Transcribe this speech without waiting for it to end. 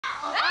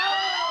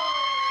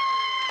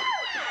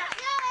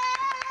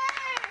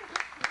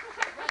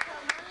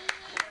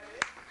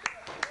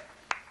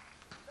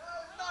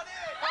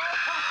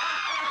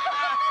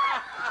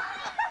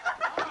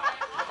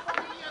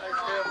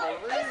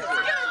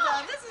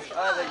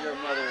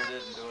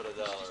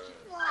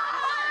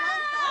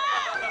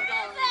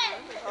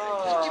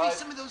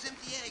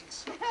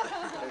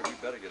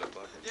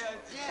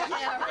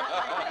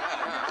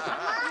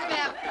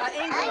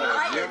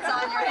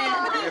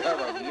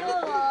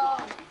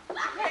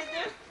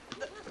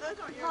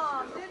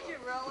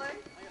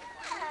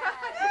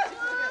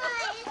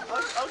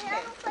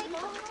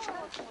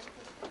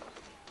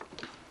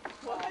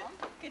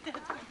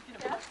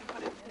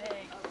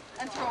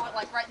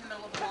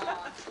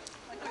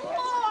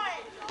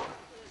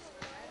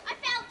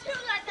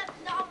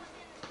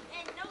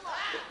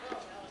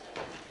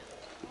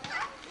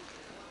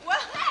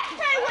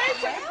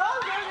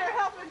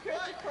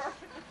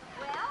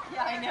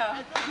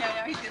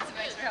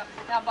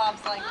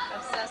like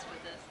obsessed with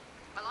this.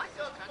 I like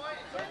those kind of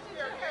things.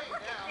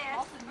 Yeah,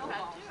 also no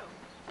balls.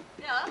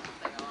 Yeah, that's what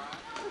they are.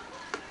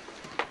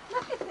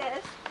 Look at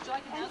this. Would you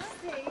like another?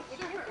 See, if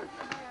you Sure.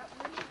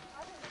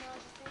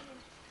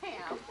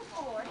 Pam,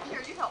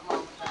 here, you help Mom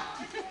with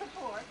that. the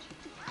porch.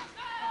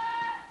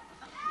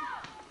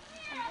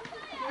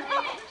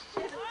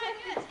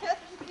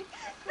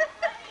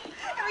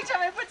 Every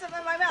time I put something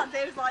in my mouth,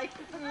 Dave's like,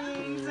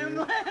 zoom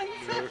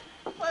lens.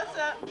 What's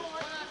up? $10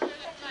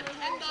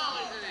 in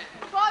it.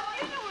 Bob,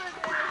 you know where it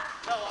is.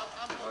 No,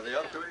 I'm Are they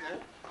up to it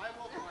yet? I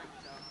will find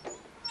it out.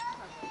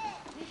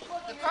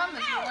 The problem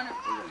is you want to...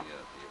 We're gonna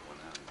get one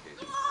out in case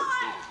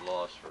it's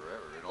lost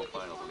forever. They don't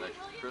find it till next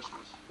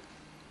Christmas.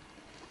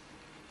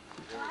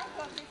 I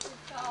thought this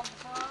would solve the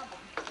problem.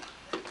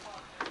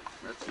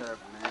 Let's have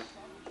Nancy.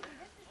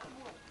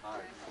 All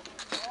right.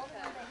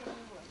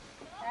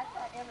 That's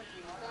that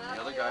evergreen. And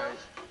the other guys.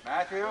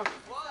 Matthew,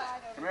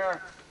 come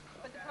here.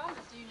 But the problem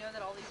is, do you know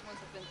that all these ones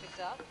have been picked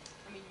up?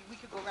 I mean, we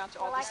could go around to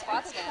all Well, these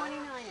spots now.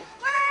 29 in.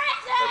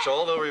 That's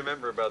all they'll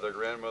remember about their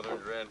grandmother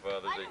and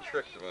grandfather. They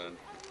tricked one.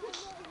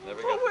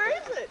 Never got. Where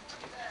is it?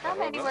 How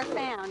many were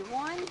found?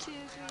 1, 2, 3,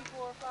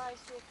 4, 5,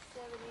 6,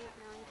 7, 8,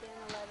 9, 10,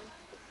 11,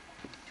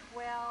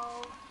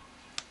 12,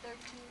 13,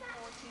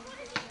 14,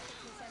 15,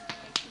 16,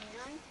 17,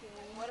 18,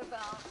 19. What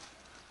about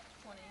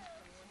 20?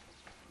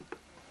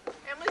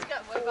 Emily's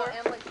got What about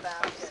Emily's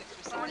basket?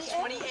 28.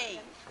 28.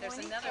 There's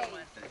another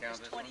one. Can you There's count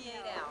this one?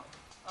 28 out.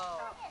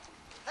 Oh.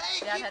 Hey,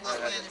 Dad keep had Well,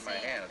 one that's in in his my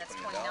hand. hand. That's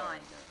It's 29.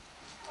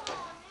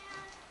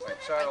 Wait,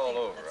 start all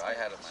over. That's I what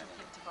had it in we my should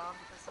hand. give to Bob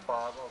because some-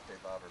 Bob, okay,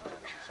 Bob or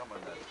Matthew. Someone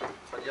that.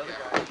 But the other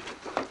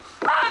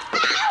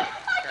guy.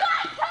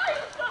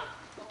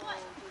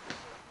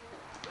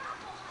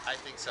 I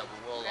think so, but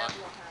we'll,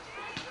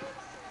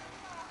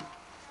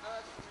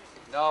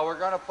 No, we're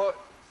gonna put.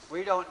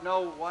 We don't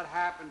know what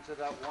happened to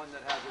that one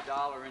that has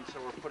 $1 in,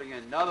 so we're putting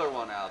another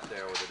one out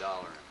there with $1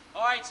 in.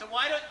 All right, so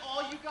why don't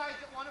all you guys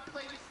that want to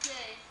play this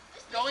game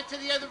go into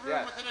the other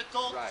room Yes, with an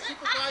adult, right.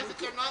 supervise that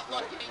they're not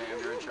Right, looking, Pam,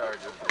 you're in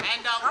charge of it.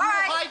 and we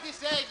will hide this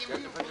egg, and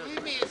we,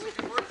 believe me, it's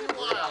worth your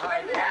while.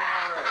 Wait a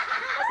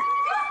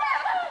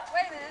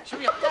minute. Should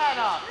we have that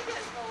up? Look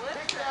at the lip.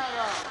 Pick that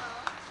up.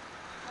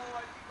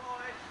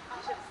 I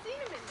should have seen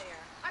him in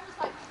there. I was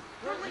like,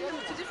 whirling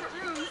them to different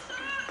rooms.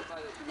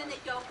 And then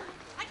they'd go,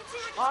 I can see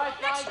All right,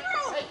 guys. next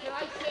room. Hey, can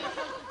I say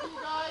something to you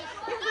guys?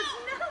 It was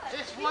nuts.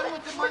 This one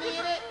with the money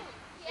in it,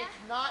 it's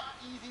not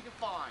easy to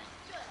find.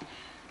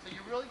 So you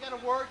really got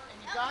to work, and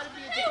you got to be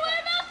a Hey, what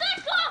about that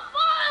golf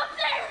ball up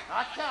there?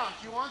 That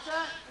counts. You want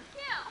that?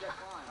 Yeah.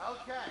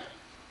 Okay.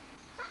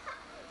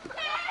 Hey,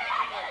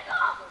 that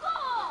golf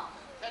ball.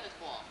 Tennis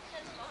ball.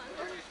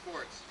 Learn your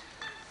sports.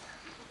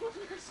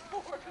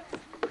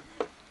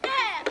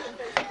 Yeah.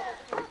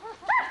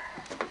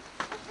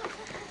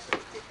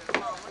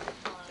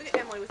 Look at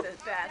Emily with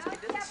that basket.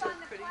 This is so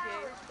pretty,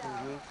 Dave.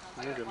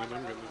 I'm getting it, I'm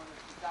getting it.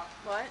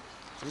 What?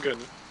 I'm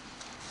getting it.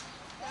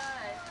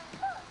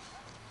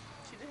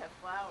 She did have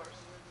flowers.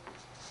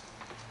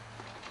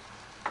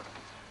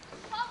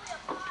 Probably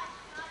a pie.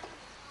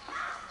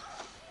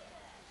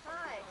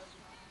 Hi.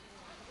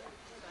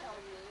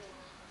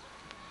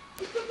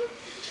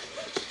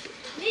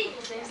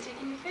 Dave's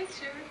taking a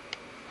picture.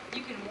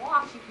 You can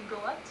walk, you can go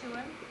up to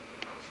him.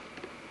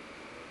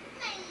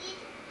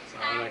 So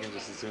I can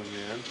just zoom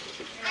in.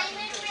 I'm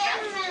a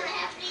grandma.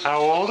 How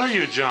old are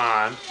you,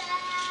 John?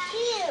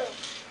 Cute.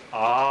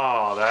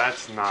 Oh,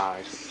 that's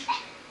nice.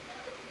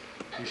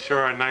 You sure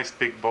are a nice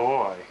big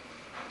boy.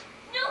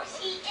 No,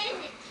 she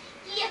isn't.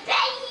 She's a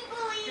baby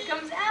boy. Here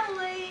comes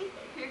Emily.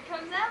 Here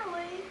comes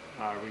Emily.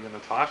 Are we going to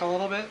talk a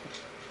little bit?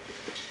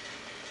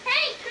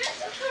 Hey,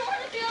 Christopher,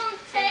 want to be on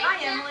Say tape?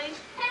 hi, Emily.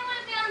 Hey, want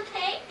to be on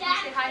tape? Can you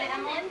say hi to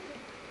Emily?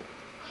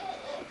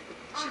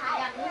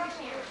 Hi.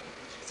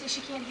 Say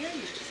she can't hear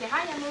you. Say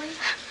hi, Emily.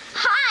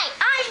 Hi,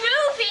 I'm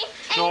Ruby.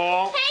 And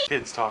Joel. hey,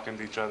 Kids talking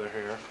to each other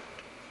here.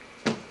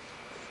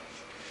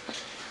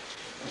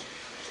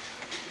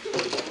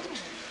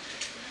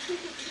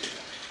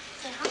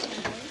 Say hi,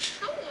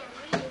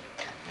 Emily.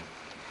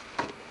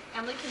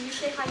 Emily, can you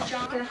say hi,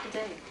 John? Get Uncle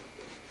Dave.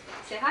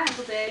 Say hi,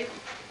 Uncle Dave.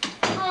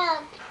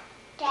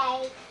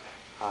 Okay.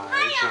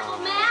 Hi, Uncle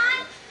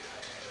Matt.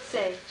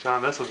 Say,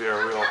 John, this will be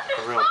a real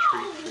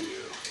treat for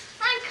you.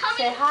 I'm coming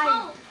Say hi.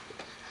 home.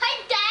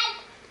 Hi,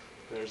 Dad.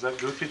 There's that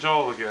goofy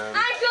Joel again.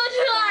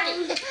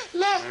 I'm good.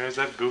 There's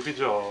that goofy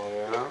Joel,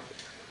 yeah.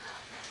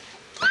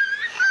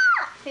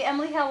 hey,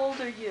 Emily, how old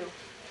are you?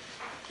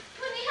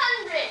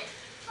 100.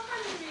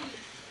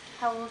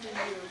 How old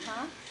are you,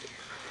 huh?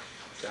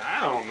 I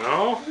don't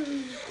know.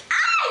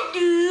 I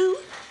do.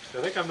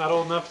 I think I'm not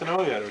old enough to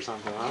know yet or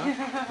something, huh?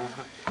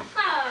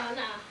 Oh,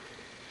 no.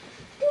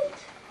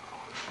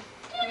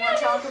 You want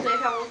to tell Uncle Dave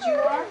how old you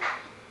are?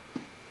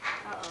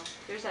 Uh-oh.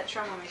 There's that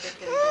troublemaker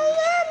kid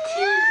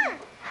again.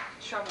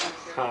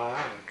 Troublemaker.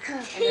 Hi.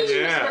 And there's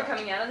Yeah. Christopher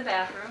coming out of the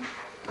bathroom.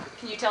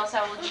 Can you tell us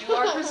how old you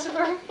are,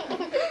 Christopher?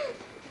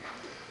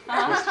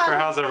 Christopher,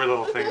 how's every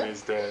little thing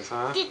these days,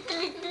 huh?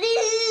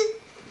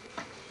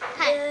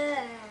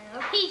 Hi.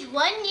 He's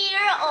 1 year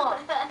old.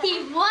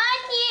 He's 1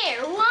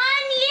 year. 1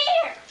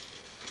 year.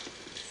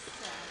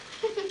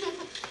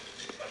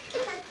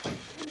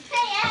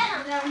 Hey,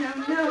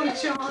 Adam. No,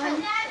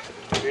 John.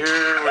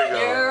 Here we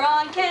You're go.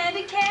 on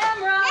candid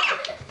camera.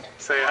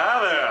 Say hi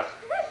there.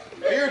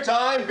 Beer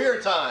time, beer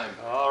time.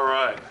 All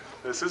right.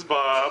 This is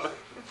Bob.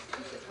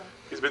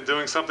 He's been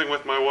doing something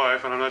with my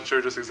wife, and I'm not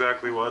sure just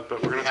exactly what,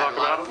 but we're going to talk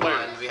about it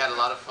later. We had a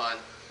lot of fun.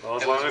 Well,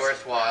 as It long was as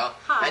worthwhile.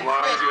 as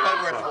long as you Quite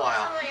have fun.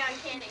 worthwhile.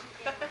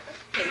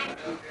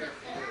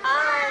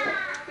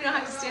 We don't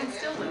have to stand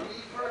still though.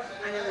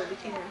 I know that we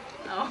can.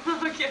 Oh,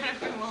 okay,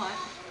 if we want.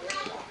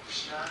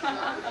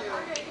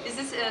 Is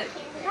this a...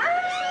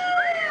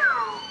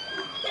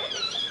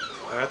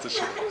 That's a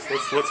short.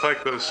 Let's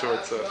hike those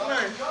shorts up. Come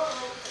on.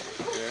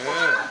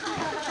 Yeah.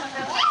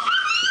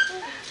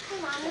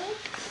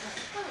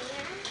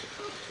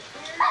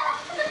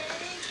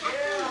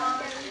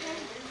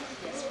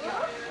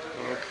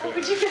 Okay.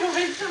 Would you get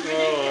away from me?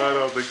 Oh, I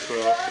don't think so.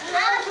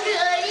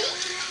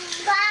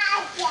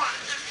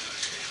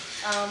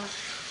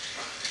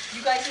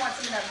 You guys want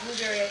some of that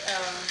blueberry,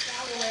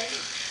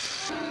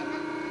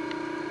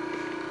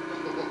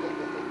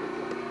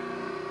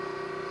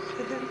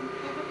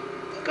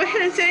 Go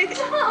ahead and say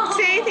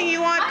anything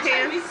you want, I'm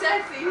trying to Pam. be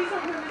sexy. He's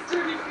on his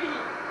dirty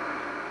feet.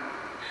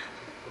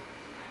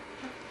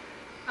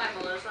 Hi,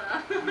 Melissa.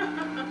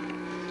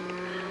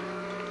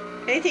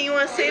 Anything you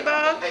want to say,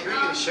 Bob? Hey, who are you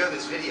going to show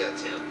this video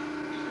to?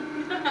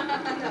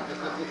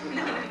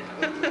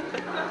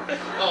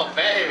 Oh,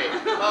 baby.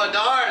 Oh,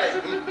 darling.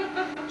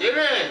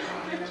 Jimmy,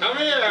 come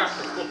here. A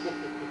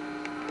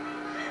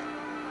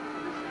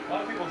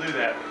lot of people do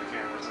that with the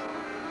cameras on.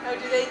 Oh,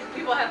 do they?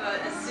 People have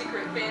a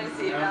secret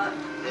fantasy about...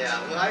 Yeah,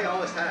 well, I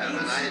always have,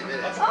 and I admit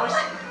it. That's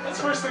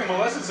the first thing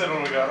Melissa said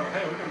when we got him.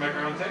 Hey, we can make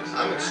our own tapes.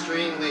 I'm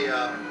extremely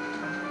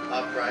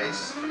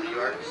uprise, New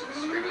York,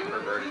 extremely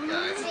perverted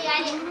guy. See,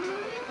 I didn't.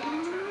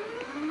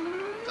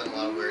 Done a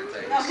lot of weird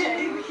things.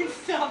 Okay, we can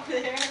stop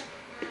there.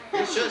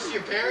 It's just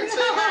your parents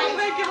Oh saying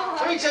my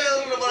god. Let me tell you a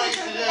little bit what I used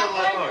to do.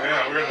 Oh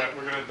yeah,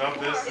 we're gonna dump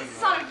this. Is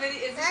this on a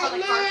video? Is this on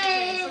the cartridge?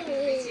 Is this on the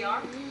VCR?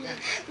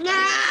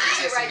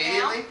 Yes, Right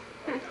now?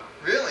 immediately?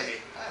 Really?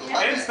 I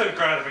love it. Instant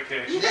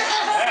gratification.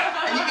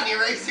 Yes! And you can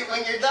erase it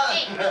when you're done.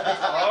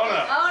 Oh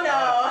no. Oh no.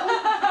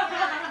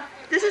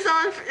 This is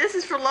on. This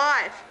is for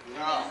live.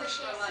 No.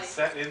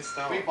 Set in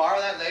Can we stone. borrow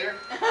that later?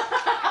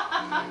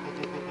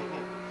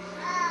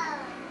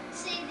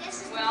 See,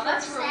 this is Well, the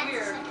that's first real sentence.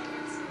 weird.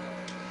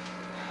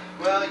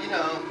 Well, you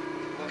know,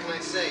 what can I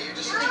say? You're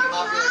just such a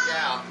popular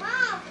gal.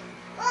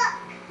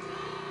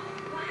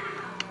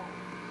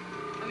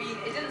 I mean,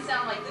 it didn't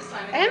sound like this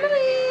time.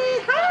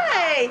 Emily,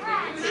 hi.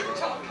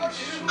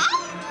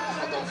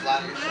 Oh, don't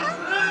flatter yourself.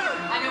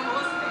 I know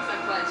Melissa thinks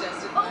I'm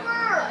flat-chested, but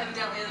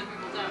evidently other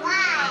people don't.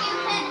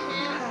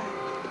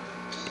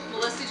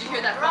 Melissa, did you hear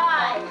that phone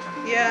call?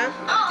 Yeah.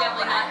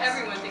 Evidently not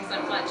everyone thinks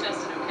I'm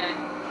flat-chested, okay?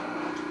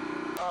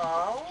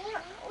 Oh,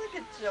 look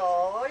at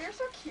Joel. Oh, you're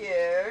so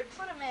cute.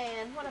 What a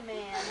man. What a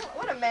man.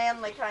 What a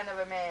manly kind of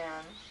a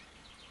man.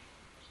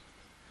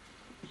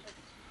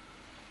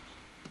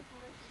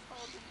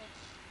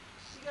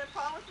 You got a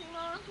problem with me,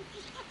 Mom?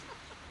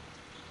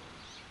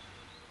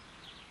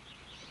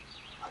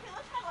 Okay,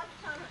 let's have like a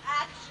kind of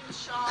action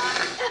shot.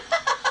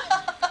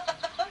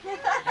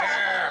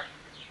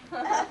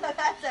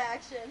 That's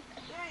action.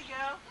 There you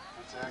go.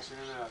 That's actually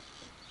enough.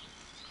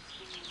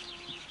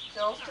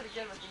 Joel's pretty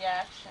good with the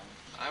action.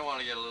 I want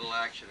to get a little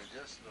action in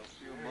just a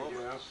few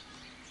moments.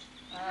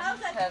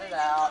 He's headed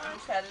out.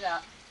 He's headed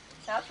out.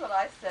 That's what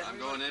I said. I'm We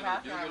going were in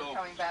Matthew with and I Dugan. were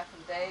coming back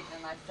from Dayton,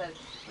 and I said,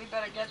 we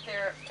better get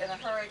there in a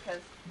hurry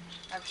because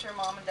I'm sure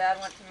Mom and Dad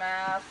went to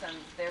Mass and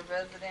they're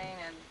visiting,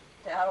 and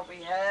Dad will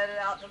be headed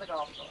out to the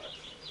golf course.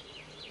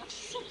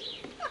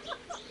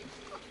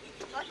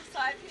 Like a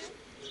side view?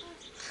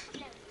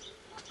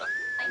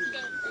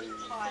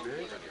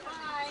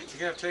 You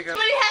gotta take a.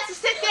 Somebody has to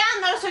sit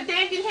down though, so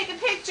Dan can take a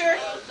picture.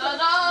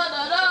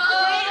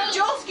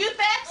 Joel, scoot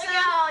back some.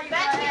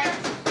 Back here.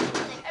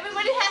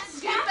 Everybody has to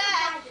scoot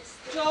back.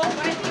 Joel,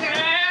 right here.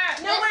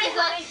 Nobody,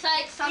 honey.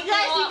 You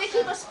guys need to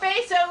keep a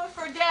space over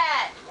for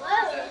Dad,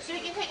 so he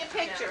can take a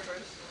picture.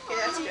 Okay,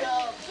 that's good.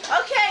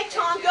 Okay,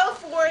 Tom, go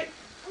for it.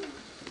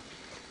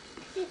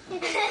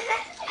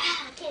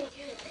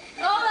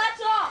 Oh,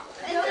 that's all.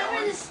 And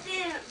over the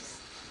stamps.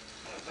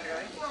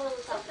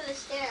 Up for the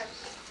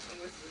stamps.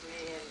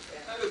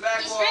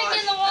 He's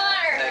drinking the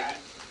water.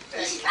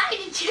 He's trying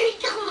to drink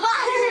the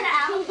water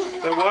now.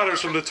 That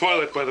water's from the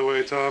toilet, by the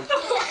way, Tom. Hey,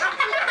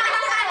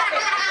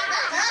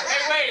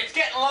 wait, it's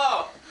getting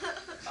low.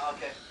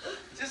 Okay.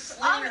 Just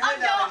lean your head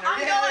down in there.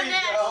 Yeah, there you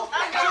go.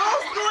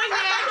 Joel's going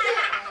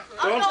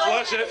next. Don't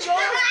flush it.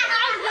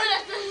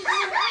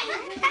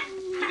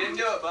 You didn't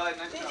do it, bud.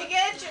 Nice Did try. you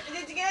get it?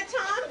 Did you get it,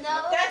 Tom?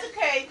 No. That's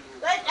okay.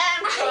 Let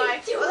Adam try.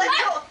 Well, let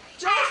Joel.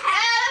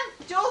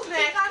 Joel's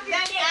next. Then Adam,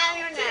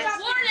 you're next.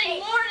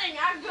 Morning,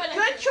 I'm good.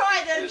 Good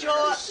try though,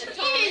 Joel.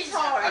 It's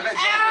hard. I bet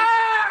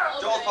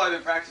Joel's probably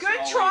been practicing Good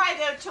all try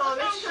though, Tom.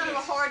 It's kind of a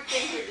hard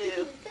thing to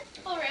do.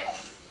 Alright.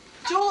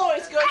 Joel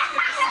always goes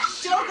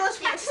for Joel goes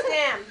for the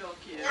stem.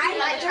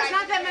 There's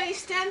not that many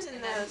stems in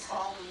those.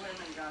 All the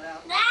women got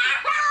out.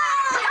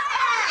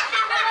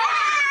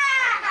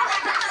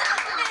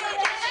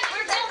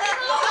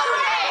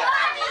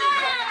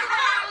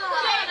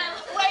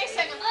 Wait a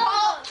second,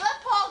 Paul. Let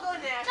Paul go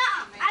next.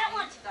 I don't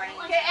want to.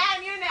 Okay,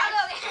 Adam, you're next. Oh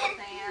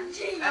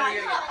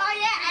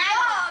yeah,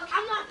 Adam.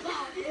 I'm not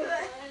Paul. You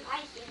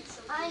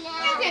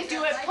can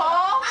do it,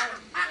 Paul.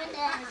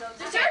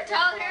 Is there a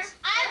towel here?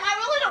 I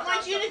really don't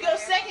want you to go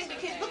second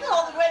because look at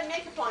all the red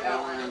makeup on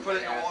you. Put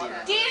it in the water.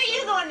 Danny,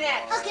 you go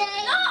next. Okay.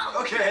 No.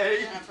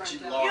 Okay.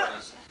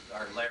 Laura's,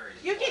 or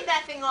Larry's. You get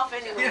that thing off You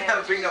anyway. didn't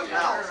have a big enough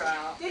mouth.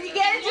 Did you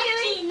get it,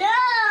 Danny? No.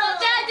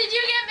 Dad, did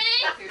you get me?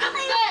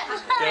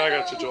 Yeah, I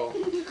got you, Joel.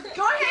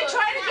 Go ahead,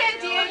 try it again,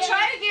 Danny.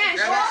 Try it again.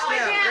 Grab Slow the it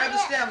stem. down. Grab the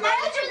stem.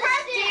 Hold your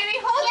breath, Danny.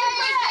 Hold your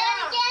breath.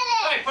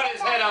 Hey, put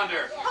his head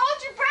under. Hold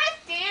your breath,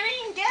 Danny,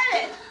 and get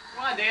it.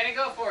 Come on, Danny,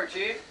 go for it,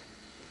 Chief.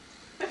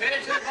 Hit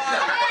it to the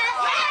bottom.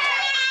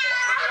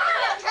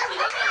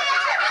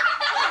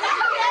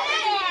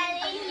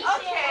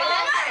 Okay,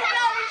 that's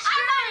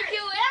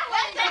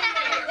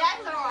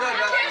all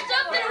right. There's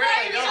something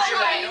right Don't do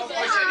that. Don't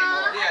push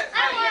anymore.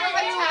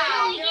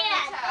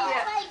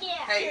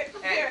 Hey,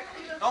 Hey,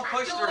 don't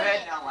push their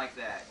head down like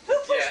that. Who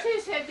pushed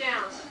his head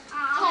down?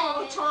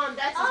 Oh, Tom,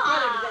 that's his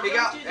brother. He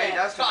got, hey,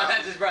 that's Tom,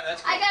 that's his brother.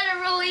 That's I got it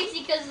real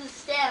easy because of the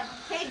stem.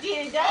 Hey,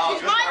 Danny, that's Oh,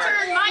 his good my work.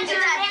 turn. My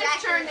turn.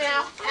 Ben's turn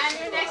now. And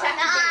you're next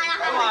after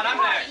Ben. Come on, I'm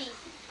next.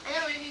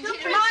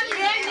 Come on,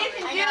 Ben, you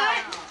can do it.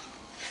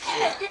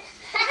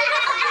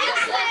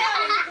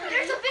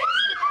 There's a big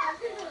stem.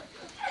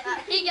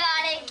 He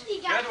got it.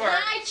 Good work.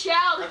 Nice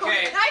job.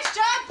 Okay. Nice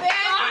job, Ben.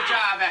 Good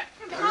job, man.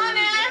 Come on,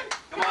 Adam.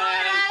 Come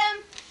on,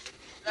 Adam.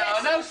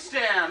 No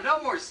stem.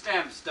 No more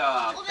stem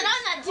stuff. Well, then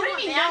I'm not What doing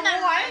do you mean, it. no I'm not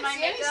more? I doing my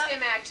didn't see any makeup.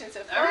 stem action so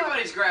far.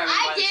 Everybody's grabbing I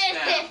by the did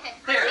stem. it.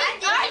 Here. I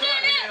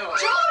did it. Joel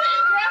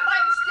didn't grab by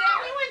the stem.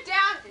 He went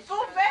down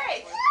full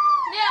face.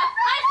 Yeah,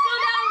 I go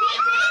down and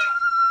get it.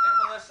 Hey,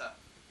 Melissa.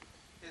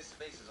 His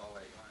face is all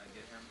wet. You want to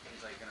get him?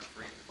 He's like going to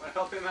freeze. Want to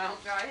help him out?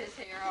 Dry his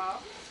hair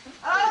off.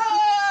 Oh!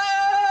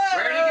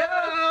 Where'd he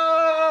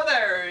go?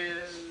 There he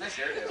is. Nice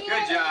hairdo.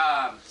 Good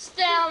job.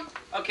 Stem.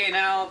 Okay,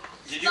 now,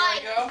 did you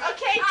already go?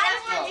 Okay,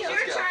 Justin, it's your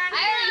let's go. turn. I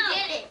already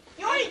did it.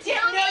 You already did.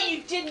 No, you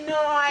did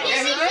not.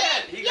 Yeah, he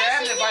did. He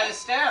grabbed it by the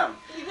stem.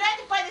 You grabbed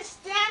it by the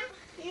stem?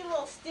 You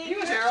little stinker. He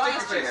was here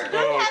last year.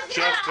 Oh,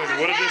 Justin,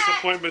 what a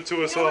disappointment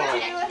to us all. You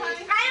want to do it,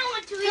 honey? I don't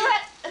want to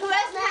Who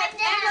has that?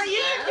 Emily, you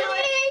can do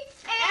it.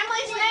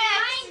 Emily's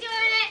next.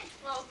 doing it.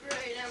 Oh,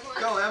 great, Emily.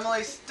 Go,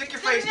 Emily. Stick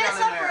your There's face down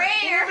this in up there. right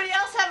here. Anybody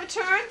else have a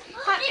turn?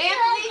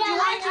 Anthony, do you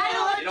want to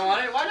do it? You don't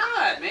want it? Why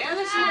not, man?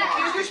 This is what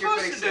kids are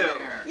supposed to do.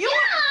 You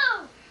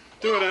want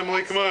Do it,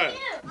 Emily, come on.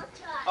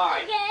 All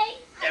right. Okay.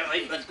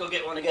 Emily, let's go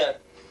get one together.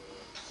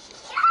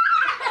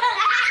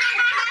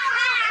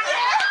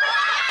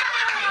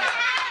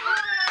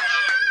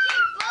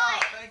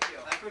 Thank you.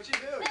 That's what you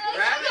do.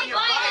 Grab it and you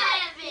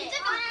bite it.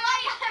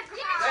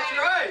 That's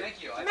right.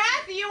 Thank you.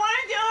 Matthew, you want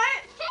to do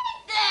it?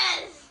 Take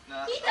this.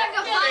 No. He took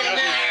a Put it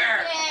in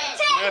there.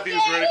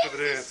 Matthew's ready for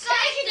the dance.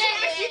 Take it,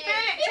 Timothy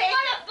Bennett. You Take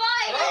want it. to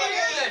bite Oh, look it.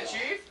 at that,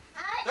 Chief.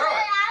 Throw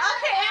it.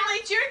 Okay,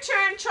 Emily, it's your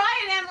turn. Try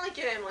it, Emily.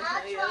 Get Emily.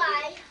 I'll honey.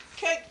 try.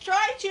 Okay,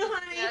 try it, you,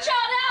 honey. You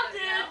tried out,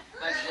 dude.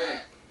 Nice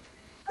wig.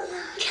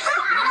 You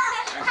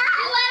let her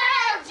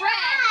have a breath.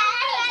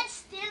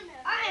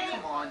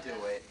 Come on, do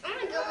it. I'm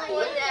going to go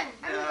with that.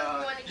 I'm No,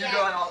 going to you get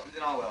go and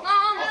then I will. No,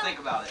 I'll no. think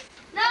about it.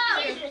 No.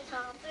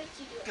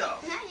 Go.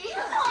 Sit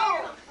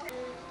down.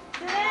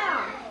 Sit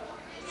down.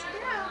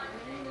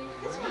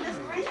 This one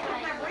doesn't ring.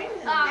 I'm not ringing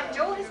it.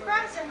 Joel is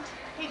present.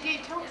 Hey,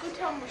 Jade, go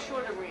tell him we're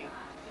short a ring.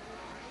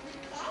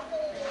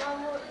 Mom,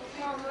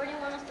 where do you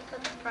want us to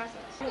put the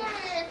presents? There you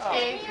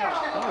go.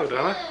 Hello,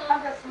 Donna.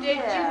 Jade,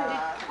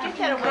 get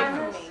that away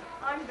from me.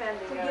 I'm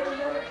bending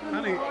over.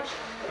 Honey,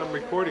 I'm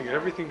recording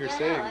everything you're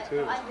saying, too.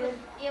 Yeah,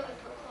 we put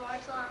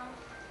cards on them.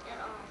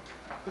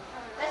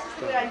 That's just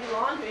the way I do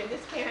laundry, and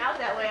this came out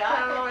that way. I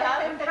don't know what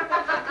happened.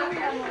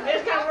 It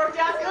just kind of worked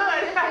out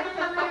good.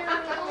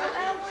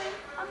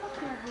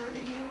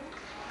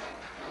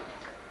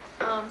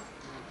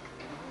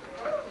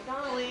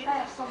 Donnelly,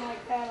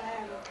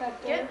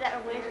 get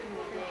that away from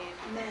me, Dave.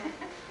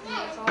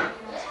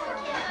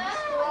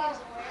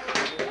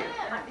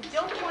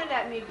 Don't point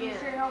at me again.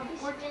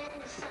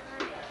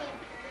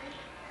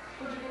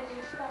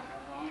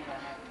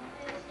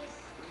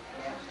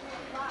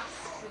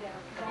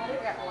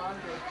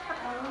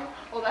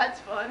 Oh, that's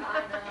fun.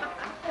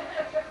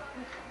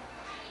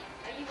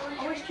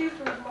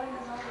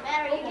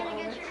 Matt, are you going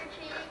to get your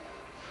cheese?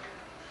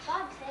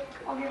 Bob said.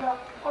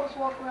 I'll just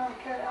walk around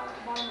and carry out the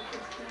bottom of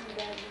his skin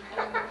bag.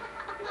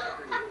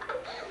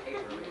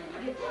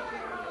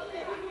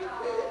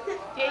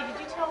 Dave, did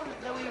you tell him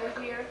that we were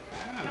here?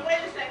 No, wait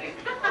a second.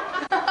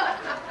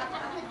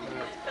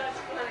 That's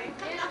funny.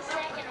 Here's the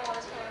second one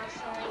when I was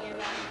telling you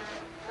about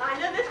that. I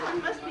know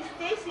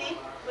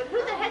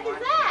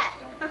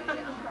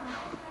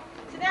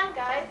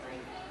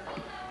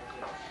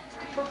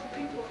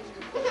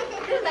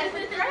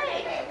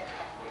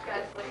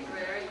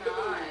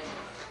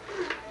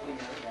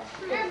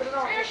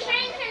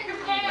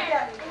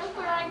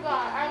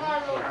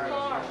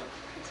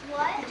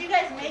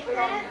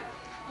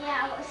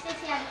Yeah, well,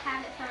 Stacey had to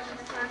have it for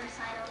the guitar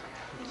recital.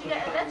 Did you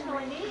get, that's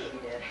really neat.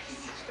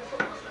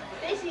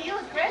 Stacey, you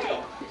look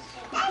great.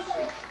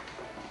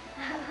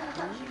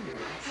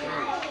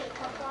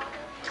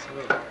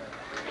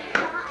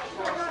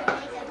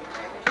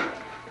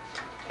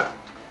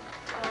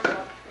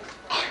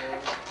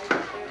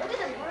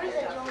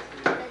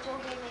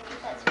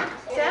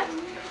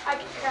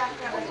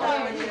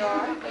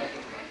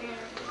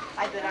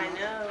 I bet I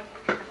know.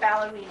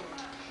 Ballerina.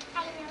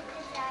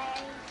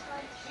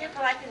 Yeah,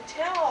 but I can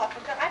tell.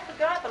 I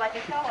forgot, but I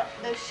can tell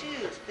those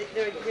shoes.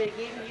 They're giving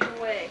you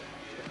away.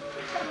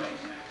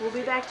 We'll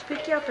be back to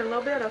pick you up in a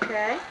little bit,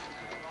 okay?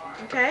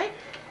 Okay?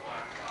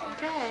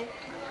 Okay.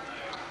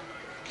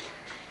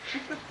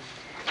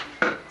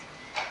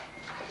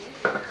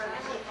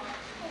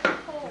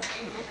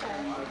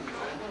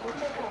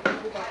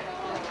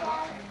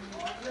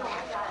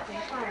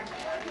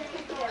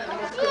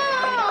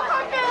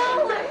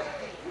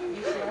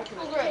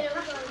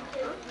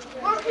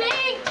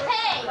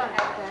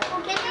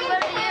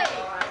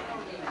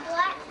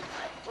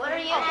 What are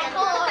you? I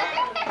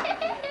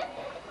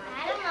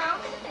don't know.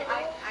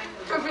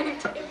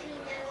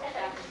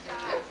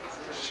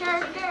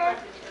 Sugar.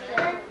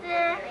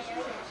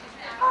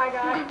 Hi,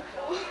 guys.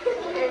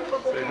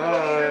 Say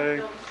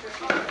hi.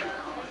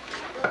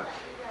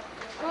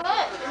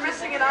 You're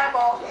missing an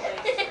eyeball. I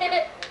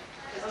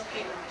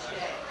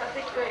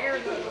think your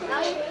ears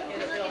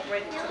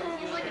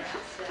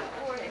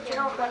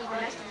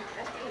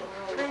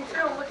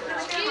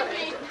Excuse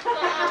me.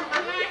 I'm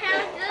going to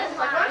have this.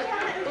 I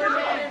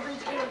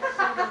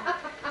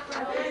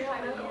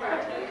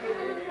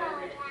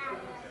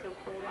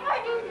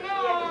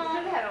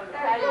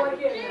don't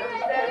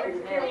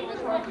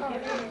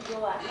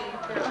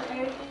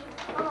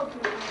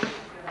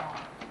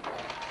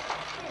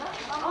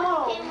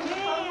Oh,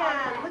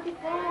 man, look at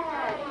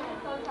that.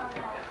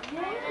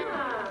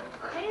 Yeah.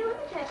 Hey, look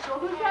at that. So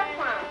who's that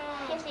from?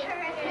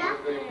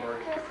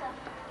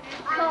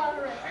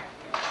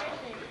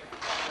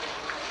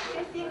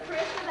 Chrissy and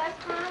Carissa, that's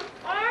from?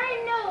 I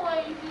already know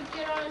why you could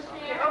get on his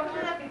hair. Open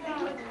it up and see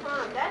who it's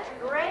from. That's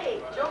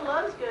great. Joel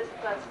loves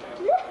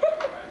Ghostbusters.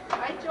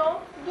 Right,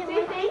 Joel?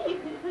 Say thank you.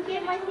 Who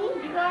gave my knee?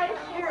 You guys?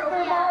 Here,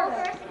 open it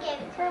up.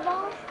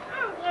 Furballs?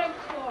 I'm good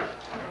for it.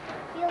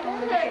 Feel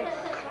good.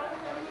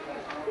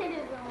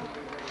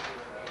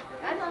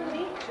 That's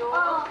neat,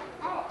 Joel.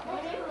 Oh.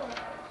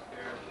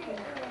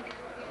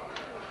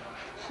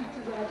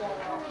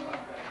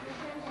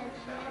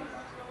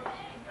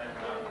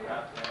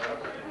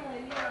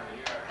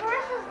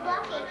 Carissa's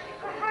lucky.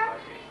 For her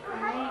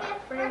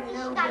fifth birthday,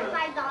 she got a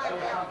 $5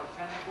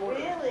 bill.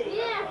 Really?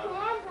 Yeah, for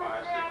my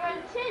birthday, I got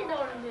a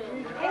 $10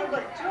 bill. Hey,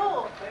 but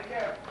Joel,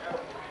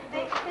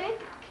 thank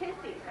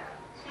Kissy.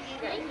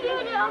 Thank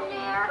you down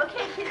there.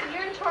 Okay, Kissy,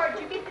 you're in charge.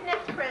 You get the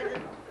next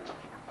present.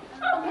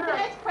 Oh, get the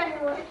next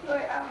present.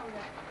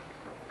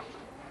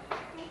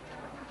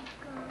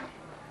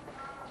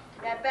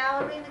 That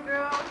ballerina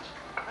girl.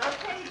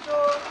 Okay,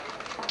 Joel.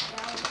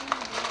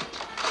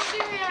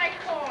 Give me my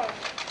car.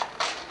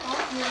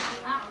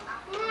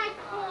 My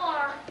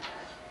car.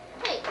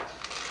 Hey.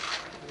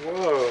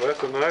 Whoa,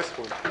 that's a nice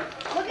one.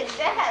 Look at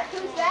that.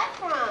 Who's that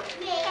from?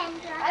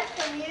 Kendra. That's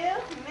from you?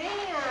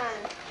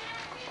 Man.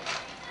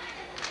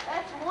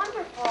 That's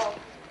wonderful.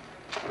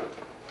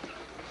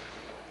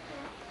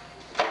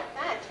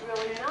 That's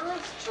really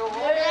nice, Joel.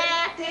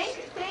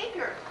 Thank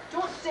her.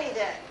 Don't say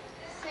that.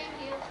 Thank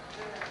you.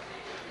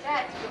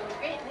 That's really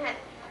great. And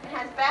it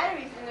has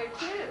batteries in there,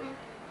 too.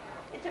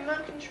 It's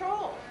remote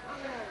control.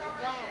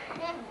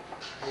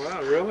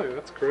 Wow, really?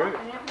 That's great.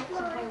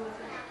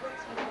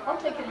 I'll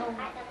take it home.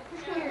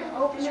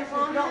 Open this, if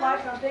you don't like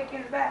it, I'm taking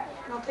it back.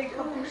 And I'll take a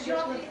couple of You shifts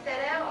don't with it. get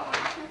that out.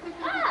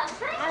 Oh,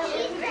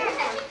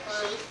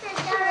 she said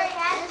that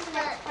has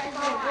another present.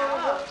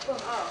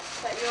 Oh,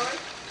 is that yours?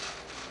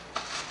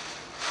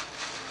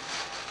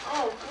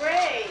 Oh,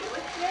 great.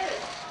 What's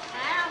this? I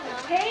don't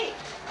know. Hey,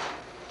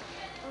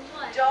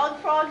 What? Jog,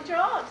 frog,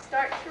 jog.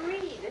 Start to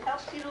read. It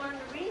helps you to learn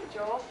to read,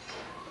 Joel.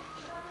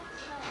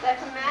 Is that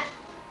from Matt?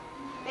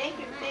 Thank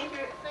you, cousin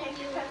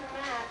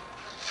Matt.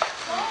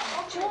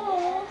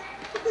 Joel.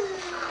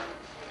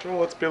 Well,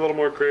 let's be a little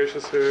more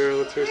gracious here.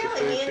 Let's hear some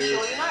Really, thank Joel,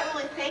 yous. you're not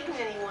really thanking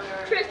anyone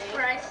or Trick anything.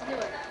 Bryce do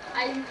it.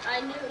 I knew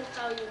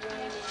how you were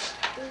going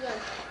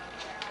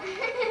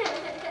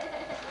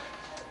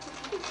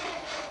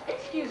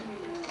Excuse me.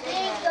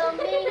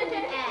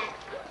 Nigomaniac.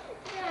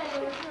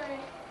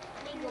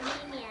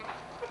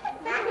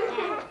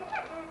 Nigomaniac.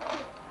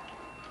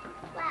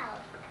 Wow.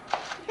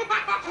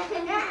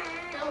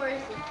 Don't worry.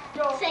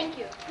 Thank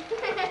you.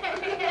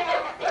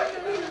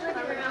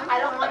 I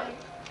don't want you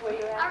where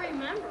you're at. I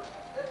remember.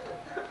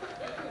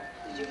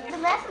 Did you hear? The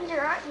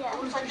messenger, aren't you?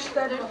 Who's your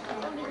study?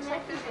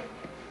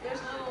 There's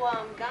a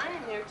little guy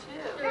in there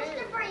too.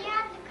 Christopher, you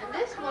have to come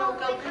And this one will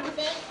go with with-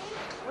 me.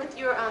 With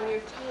your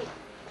tape.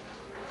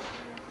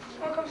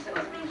 Oh, come sit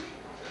with me.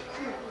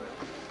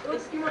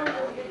 You want to go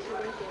get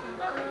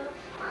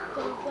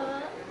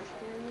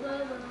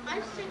I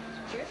think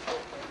it's your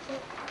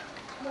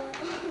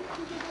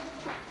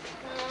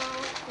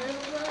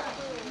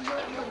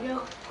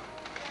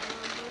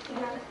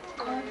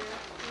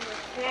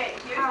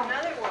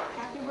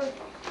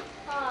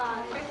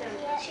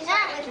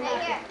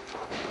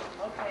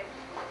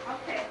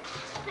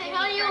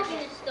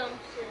think it's dumb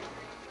shit.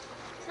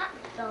 It's not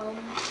dumb.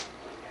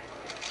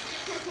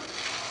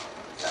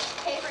 So,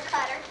 paper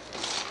cutter.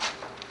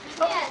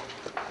 Yeah.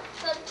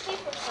 So the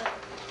paper cutter.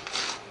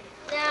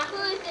 Now,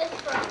 who is this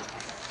from?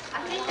 I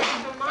think it's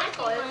from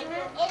Michael, isn't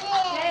it? It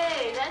is.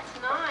 Hey, that's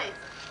nice.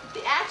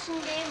 The action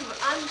game of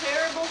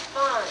unbearable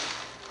fun.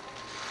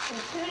 From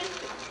 2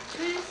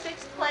 to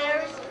 6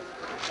 players,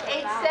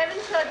 age 7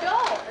 to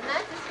adult, and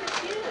that's just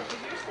huge if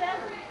you're 7.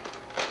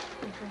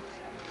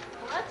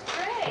 Well, that's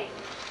great.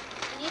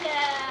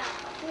 Yeah.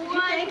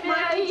 You think,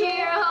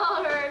 Michael,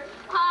 older.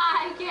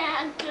 I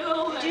can't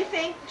do Do you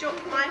think,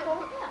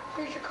 Michael?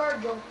 Here's your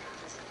card, Joe.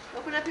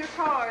 Open up your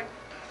card.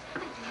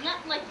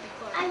 Not like the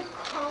card. I'm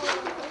cold.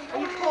 Are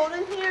you cold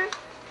in here?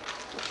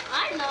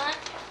 I'm not.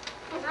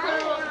 I'm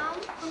cold.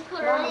 I'm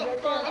cold. I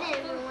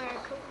didn't even wear a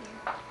coat here.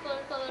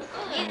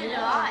 Neither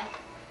do I.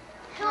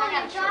 I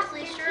have a short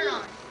sleeve shirt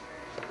on.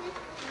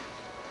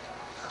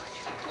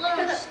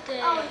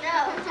 Lipstick. Oh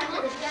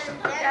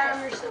no.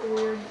 Yeah, you're so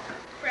weird.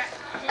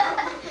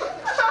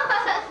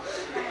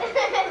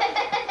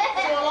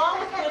 So along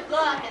with good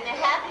luck and the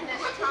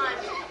happiness time,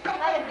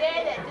 have a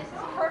day that this is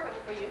perfect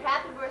for you.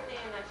 Happy birthday,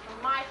 and that's from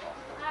Michael.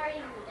 I already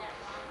knew that.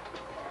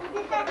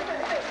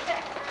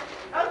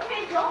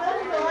 Okay, Joel,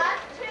 those are the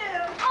last 2.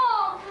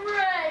 Oh,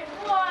 great.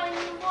 One.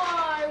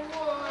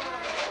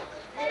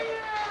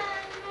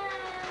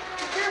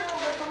 Careful,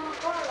 there's a little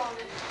card on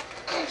it.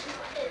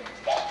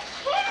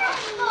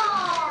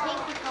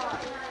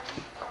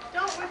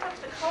 Don't rip up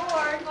the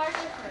cord.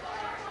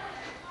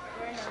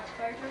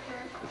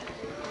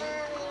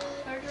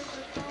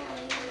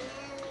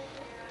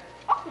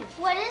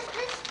 What is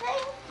this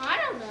thing? I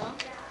don't know.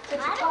 It's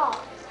a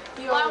top.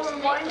 You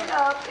wind it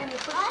up and you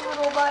push the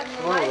little button.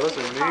 And Oh, those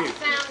are neat.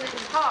 Sound at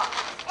the top.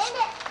 And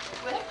it,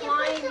 With if you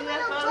flying push a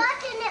little UFOs.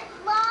 button, it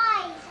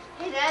flies.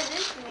 Hey, that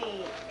is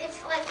neat. It's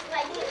like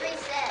it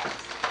resets.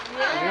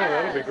 Yeah,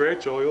 that'll be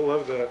great, Joel. You'll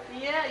love that.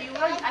 Yeah, you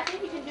will. I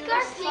think you can do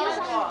There's this things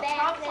on the back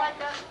Tops that- like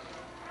that.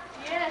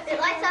 Yes. It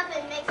lights up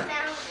and makes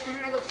sounds.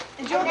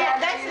 And Joel,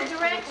 that's the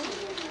direction.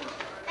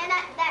 And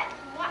that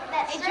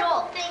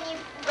circle thing, you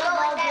go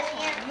like that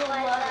and it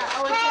lights up.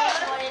 Oh, it's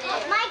Hey, what it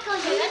is. Michael,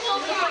 you need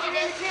what it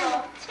is.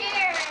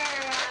 Chair.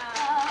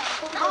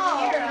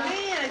 Oh,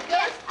 man, a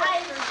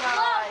Ghostbuster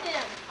guy.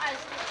 him.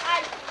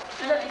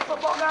 Is that the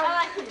football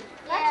guy?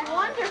 That's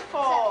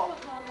wonderful.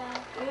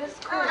 It is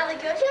cool. The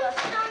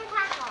Tombstone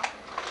tackle.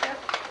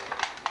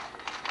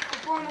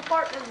 Pulling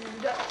apart and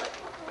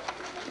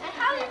And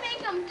how do you make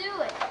them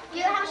do it?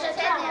 You have to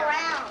turn them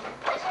around.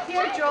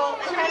 Here, Joel,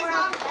 it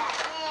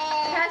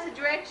It has the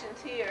directions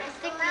here.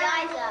 stick the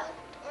eyes up.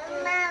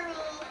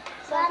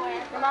 Mommy.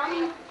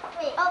 Mommy.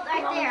 Wait. Oh,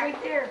 right Mommy's there.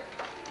 right there.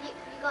 You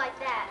go like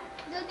that.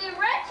 The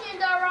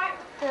directions are right.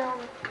 Down.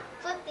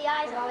 Flip the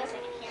eyes up. Wait a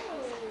second. Here.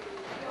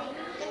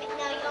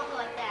 No, you don't go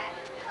like that.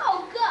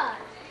 Oh, God.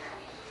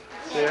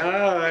 Say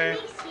hi.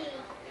 Let me see.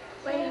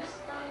 Wait. You're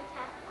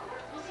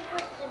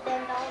supposed to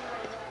bend all the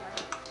way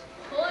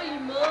over. Hi,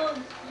 Mom.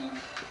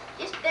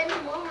 Just bend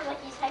him over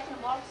like he's hiking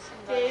a box.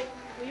 Dave,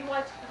 will you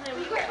watch? Honey,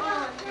 will you watch?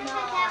 Oh, no.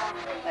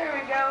 There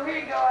we go. Here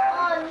you go,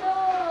 Adam. Oh,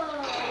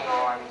 no. There you go,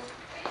 Adam.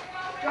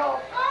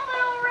 Joel. Mom,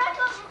 it'll wreck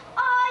up.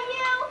 Oh,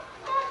 you.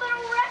 Mom,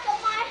 it'll wreck up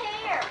my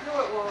hair. No,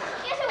 it won't.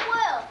 Yes, it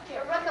will.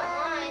 It'll wreck up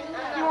mine.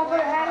 You want to put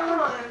a hat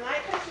Come on? on,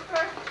 Mike,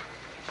 Christopher.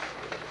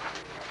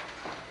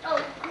 Oh,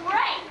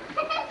 great.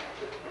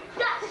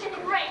 That's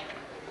great.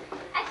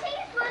 I think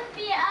it's supposed to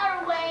be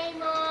our way,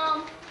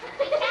 Mom.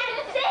 I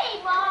can't see,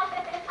 Mom.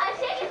 I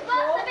think it's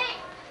supposed to be.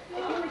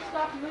 If you would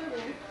stop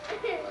moving.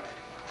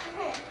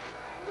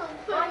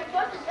 Mom, you're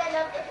supposed to bend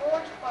up the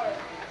orange part.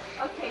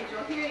 Okay,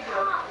 Joel, here you go.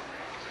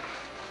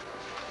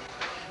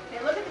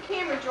 Okay, look at the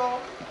camera, Joel.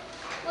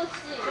 Let's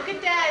see. Look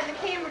at Dad in the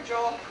camera,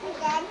 Joel.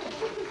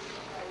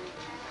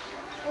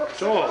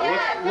 Joel,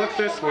 look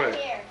this way.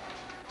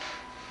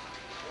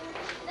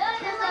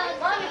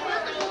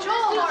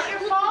 Joel, look at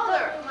your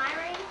father.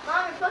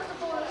 Mom, you're supposed to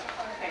pull this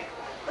part. Okay.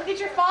 Look at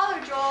your father,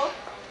 Joel.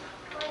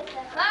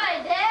 Hi,